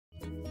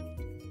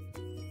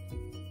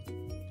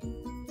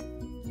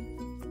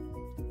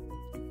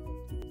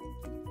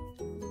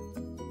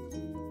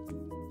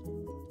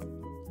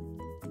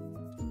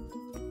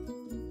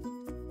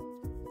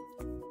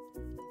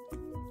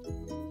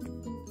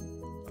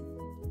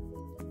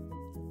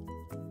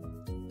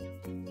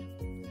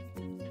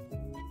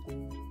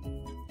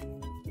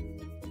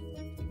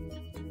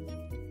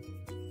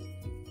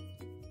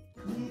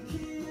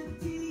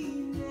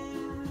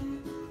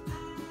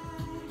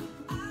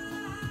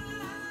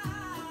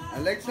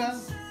Alexa,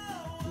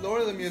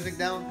 lower the music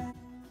down.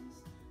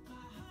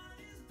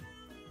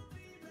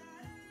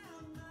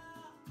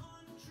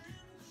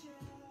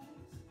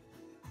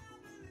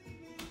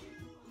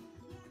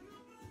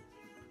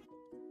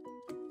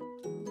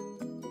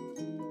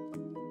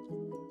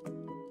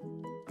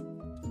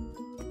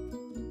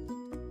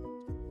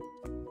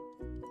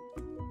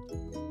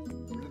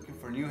 We're looking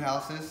for new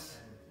houses.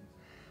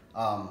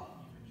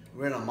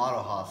 We're in a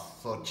model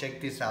house, so check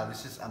this out.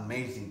 This is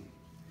amazing.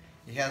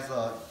 It has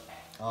a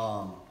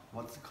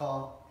what's it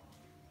called?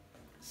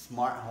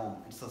 Smart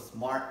home. It's a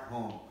smart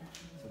home.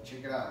 So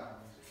check it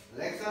out.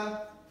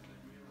 Alexa,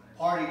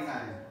 party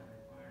time.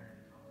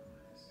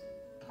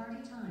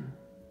 Party time.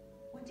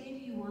 What day do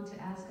you want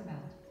to ask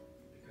about?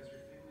 Because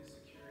your family's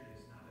security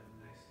is not a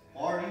nice to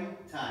have. Party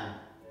time.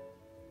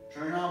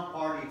 Turn on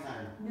party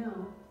time.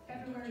 No,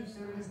 February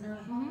 3rd is not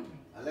a holiday.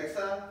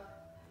 Alexa,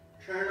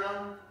 turn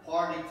on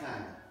party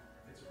time.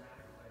 It's a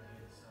radical idea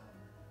to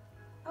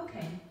some.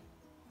 Okay.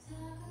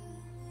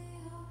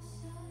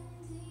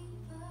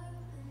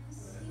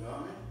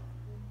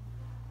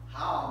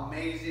 How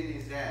amazing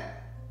is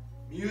that?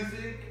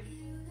 Music,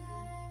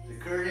 the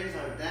curtains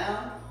are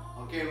down.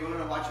 Okay, we're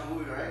gonna watch a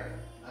movie, right?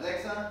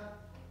 Alexa,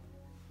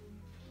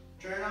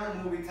 turn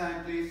on movie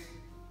time, please.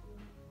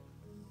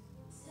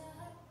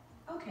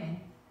 Okay.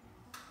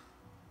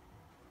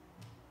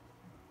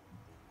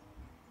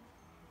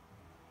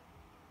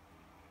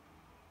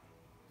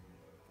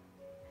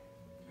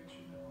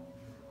 Picture the home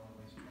you were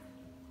always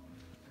dreamed of,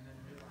 and then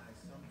realize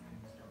some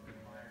things don't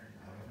require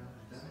an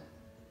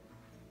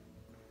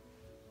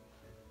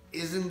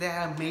Isn't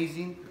that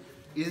amazing?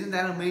 Isn't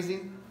that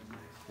amazing?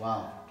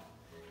 Wow.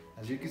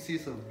 As you can see,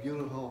 it's a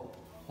beautiful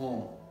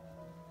home.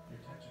 Your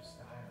touch of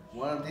style.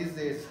 One of these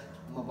days,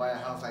 I'm gonna buy a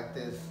house like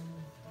this.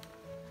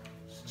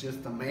 It's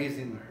just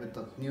amazing with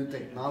the new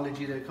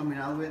technology they're coming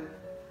out with.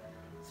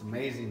 It's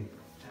amazing.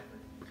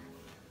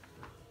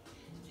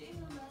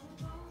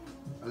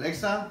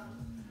 Alexa,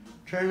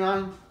 turn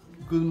on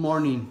Good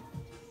Morning.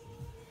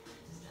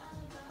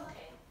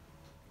 Okay.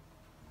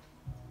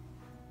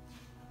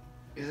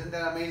 Isn't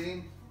that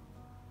amazing?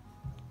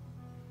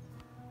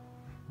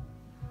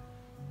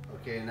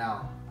 Okay,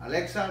 now,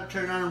 Alexa,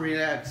 turn on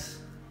Relax.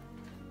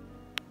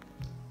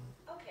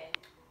 Okay.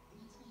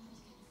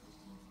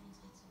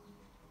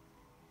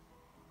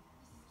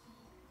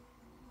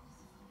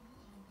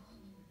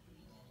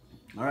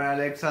 All right,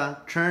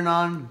 Alexa, turn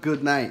on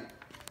Good Night.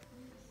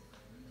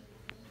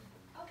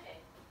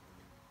 Okay.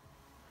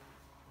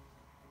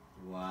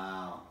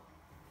 Wow.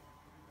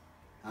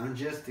 I'm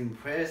just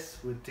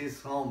impressed with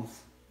these homes.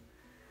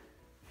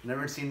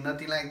 Never seen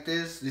nothing like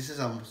this. This is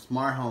a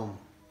smart home.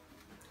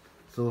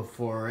 So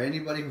for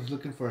anybody who's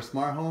looking for a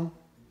smart home,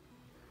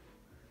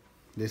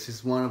 this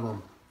is one of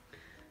them.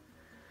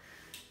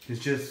 It's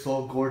just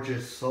so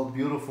gorgeous, so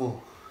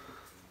beautiful.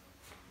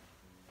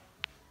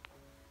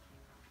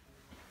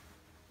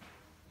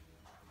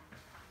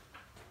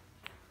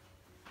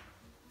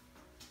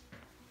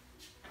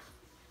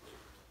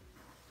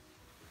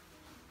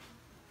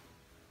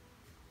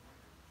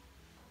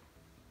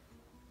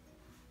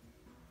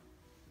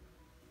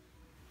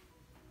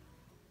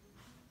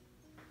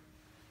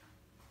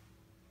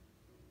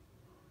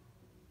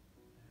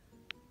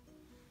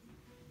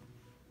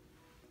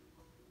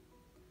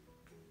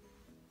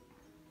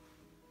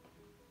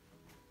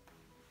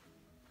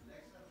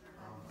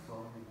 I'm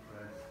so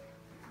impressed.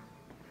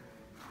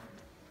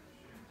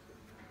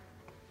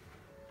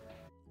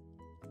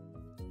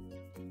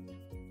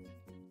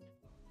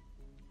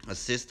 A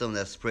system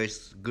that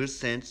sprays good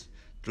scents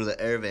through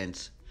the air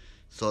vents,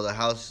 so the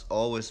house is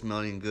always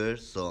smelling good.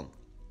 So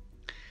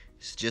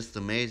it's just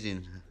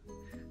amazing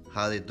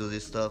how they do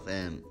this stuff,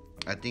 and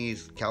I think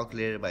it's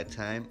calculated by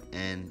time,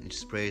 and it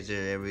sprays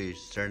it every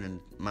certain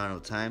amount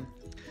of time,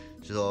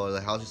 so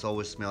the house is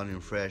always smelling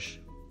fresh.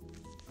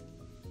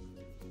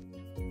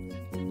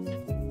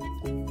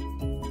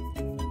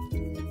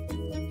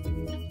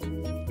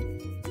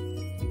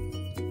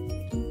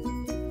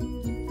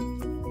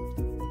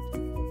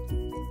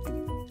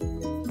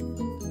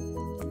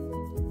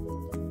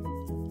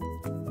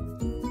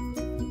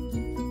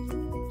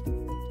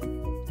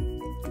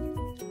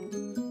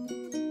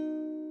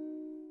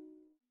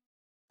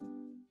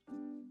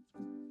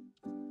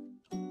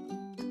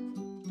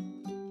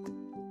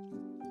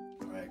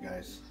 Alright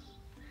guys,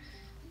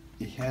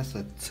 it has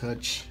a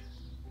touch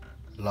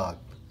lock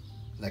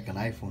like an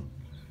iPhone.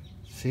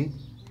 See?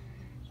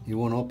 It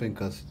won't open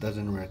because it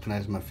doesn't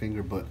recognize my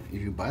finger, but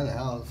if you buy the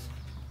house,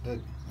 look,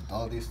 with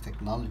all this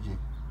technology.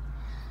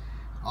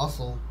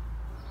 Also,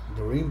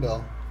 the ring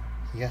bell,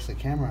 he has a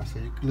camera, so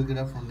you can look it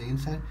up from the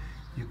inside.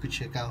 You could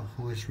check out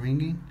who is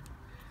ringing.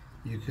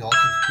 You can also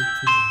speak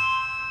to them.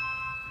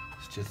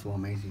 It's just so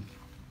amazing.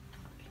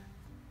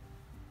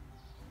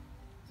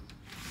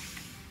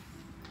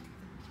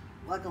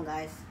 Welcome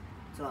guys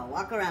to a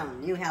walk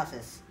around new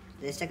houses.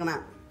 Let's check them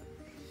out.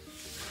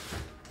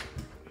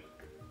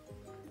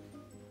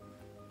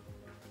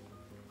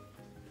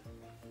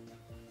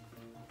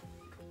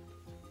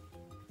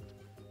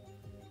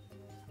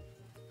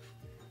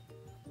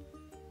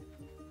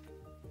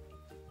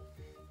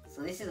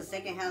 So this is the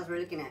second house we're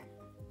looking at.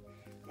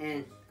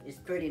 And it's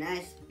pretty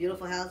nice.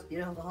 Beautiful house,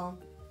 beautiful home.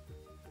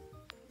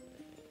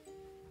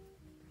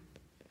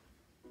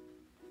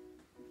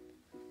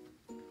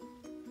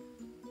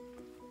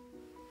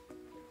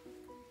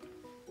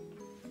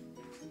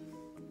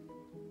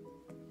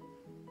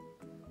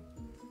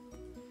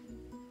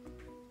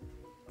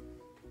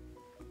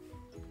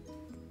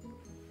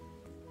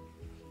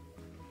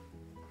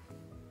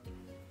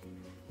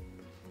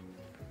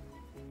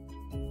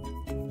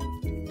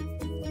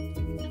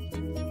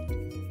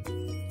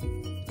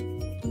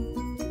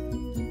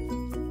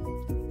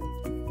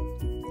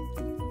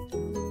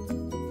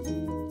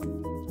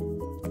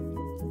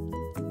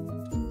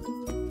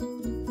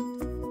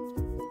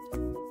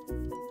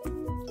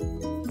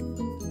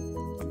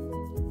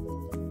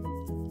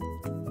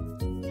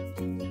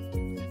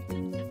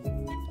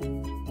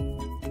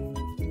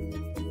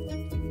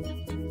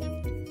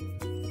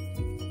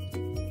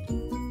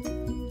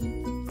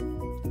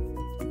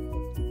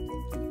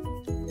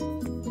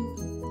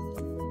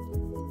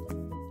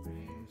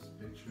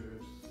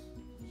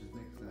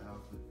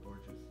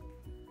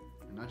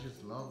 I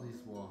just love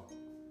this wall.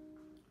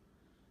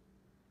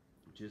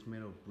 Just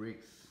made of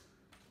bricks.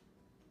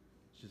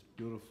 It's just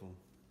beautiful.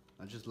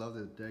 I just love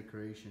the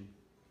decoration.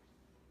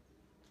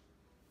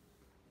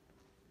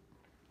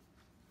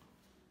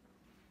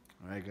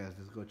 Alright guys,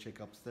 let's go check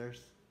upstairs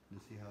and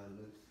see how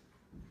it looks.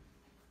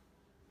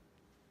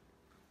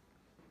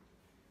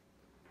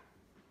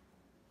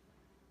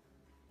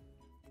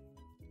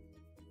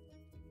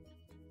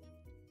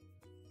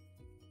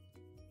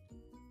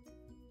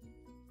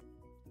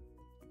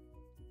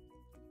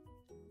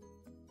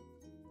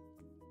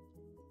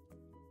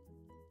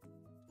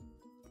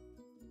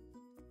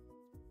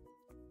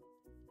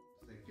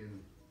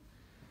 Second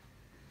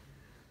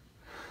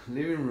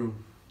living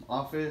room,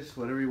 office,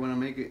 whatever you want to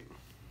make it.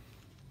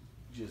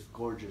 Just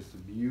gorgeous. The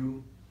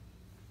view,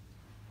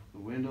 the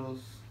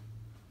windows.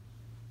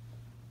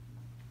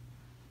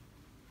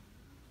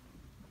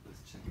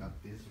 Let's check out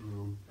this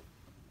room.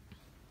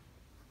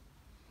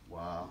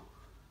 Wow,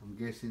 I'm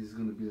guessing this is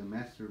going to be the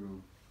master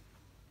room.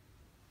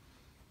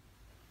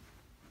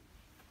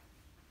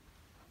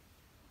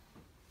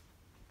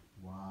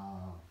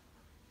 Wow.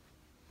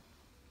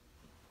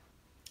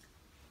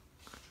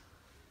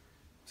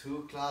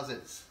 Two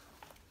closets.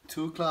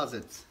 Two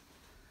closets.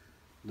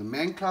 The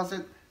man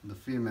closet, the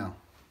female.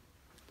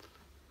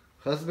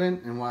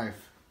 Husband and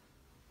wife.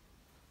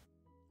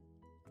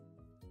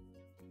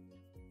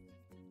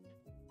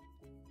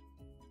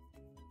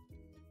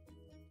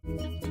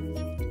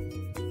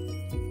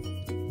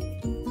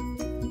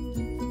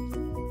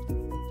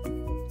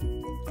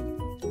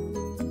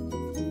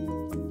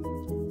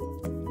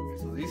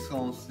 So these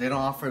homes, they don't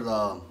offer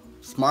the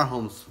smart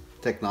homes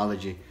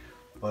technology,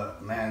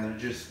 but man, they're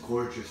just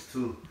gorgeous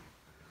too.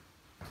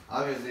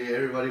 Obviously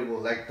everybody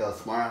will like the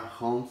smart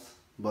homes,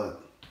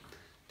 but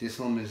this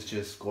home is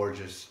just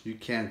gorgeous. You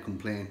can't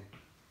complain.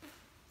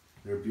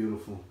 They're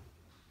beautiful.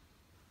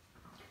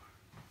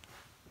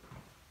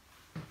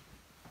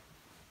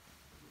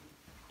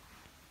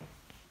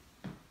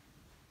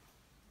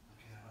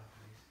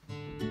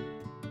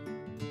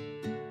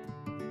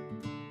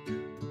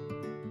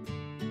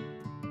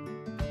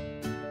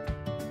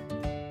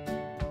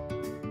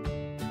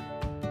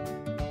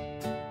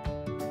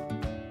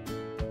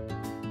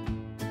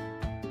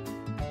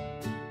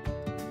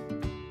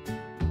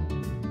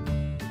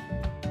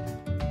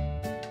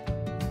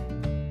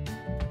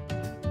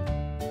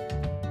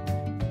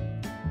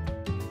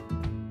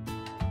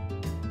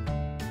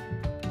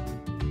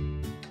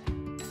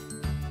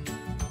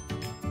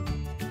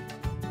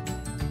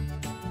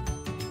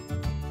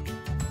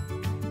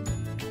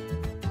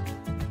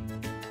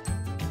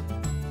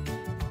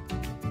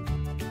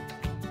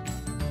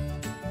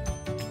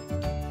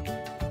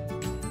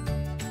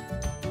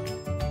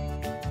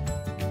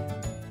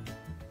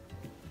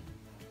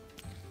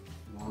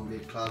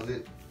 Big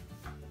closet.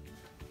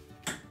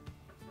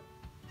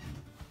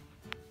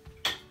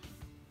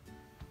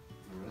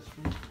 The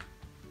restroom.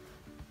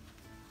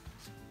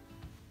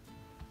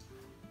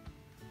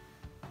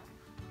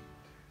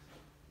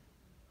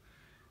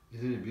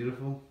 Isn't it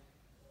beautiful?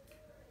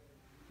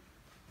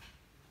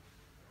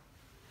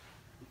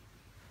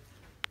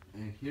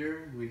 And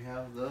here we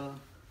have the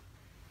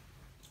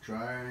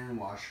dryer and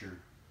washer.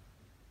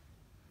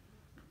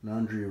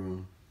 Laundry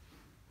room.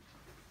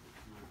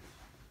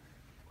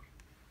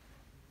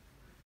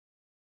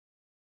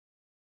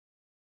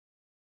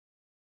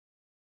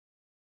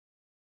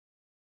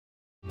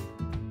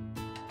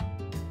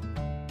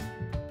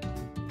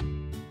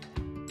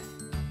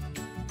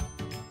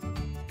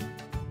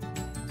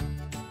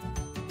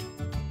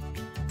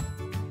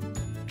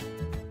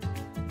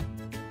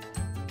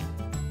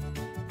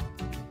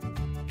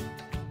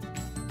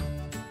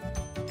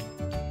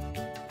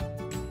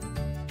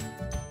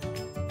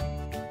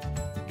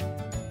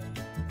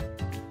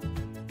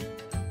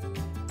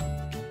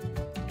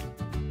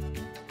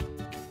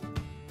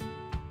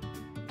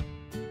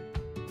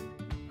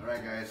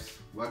 Alright guys,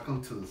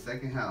 welcome to the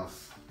second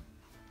house.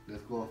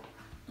 Let's go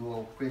do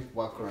a quick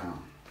walk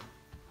around.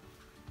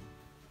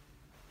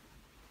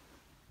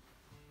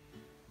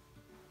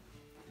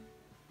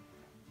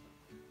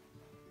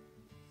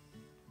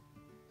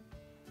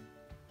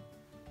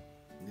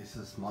 This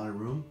is a smaller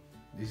room.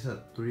 This is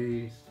a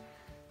three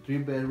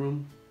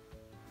bedroom,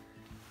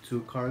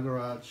 2-car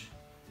garage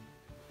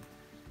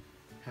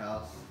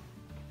house.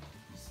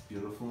 It's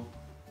beautiful,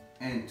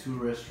 and 2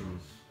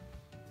 restrooms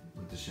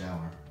with the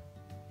shower.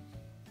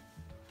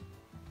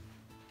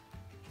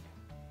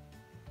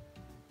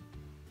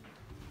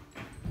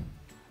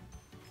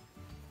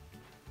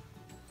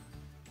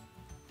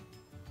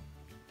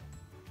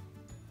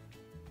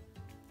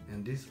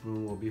 And this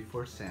room will be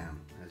for Sam,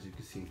 as you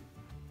can see.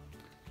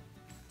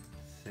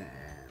 Sam.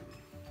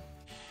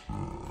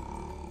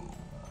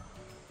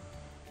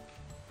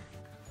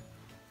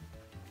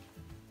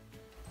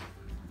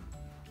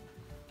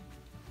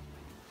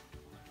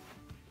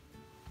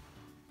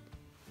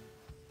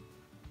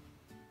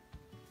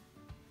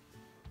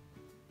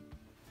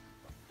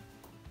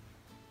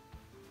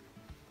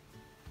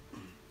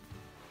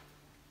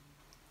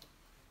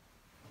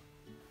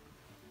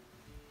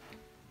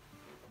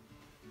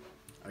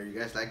 Are you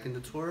guys liking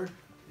the tour?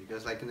 You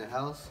guys liking the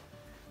house?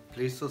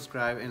 Please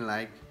subscribe and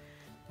like,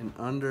 and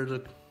under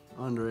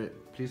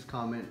it, please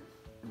comment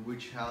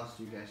which house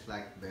you guys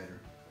like better.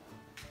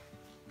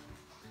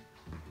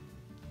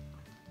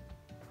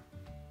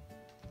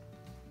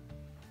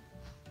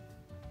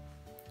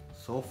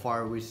 So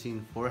far we've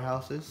seen 4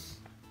 houses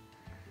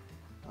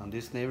on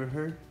this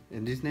neighborhood.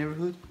 In this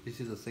neighborhood,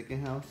 this is the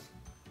 2nd house.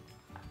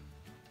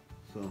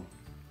 So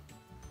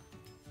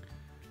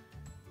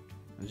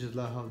I just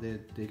love how they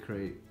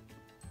decorate.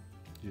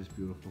 Just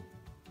beautiful.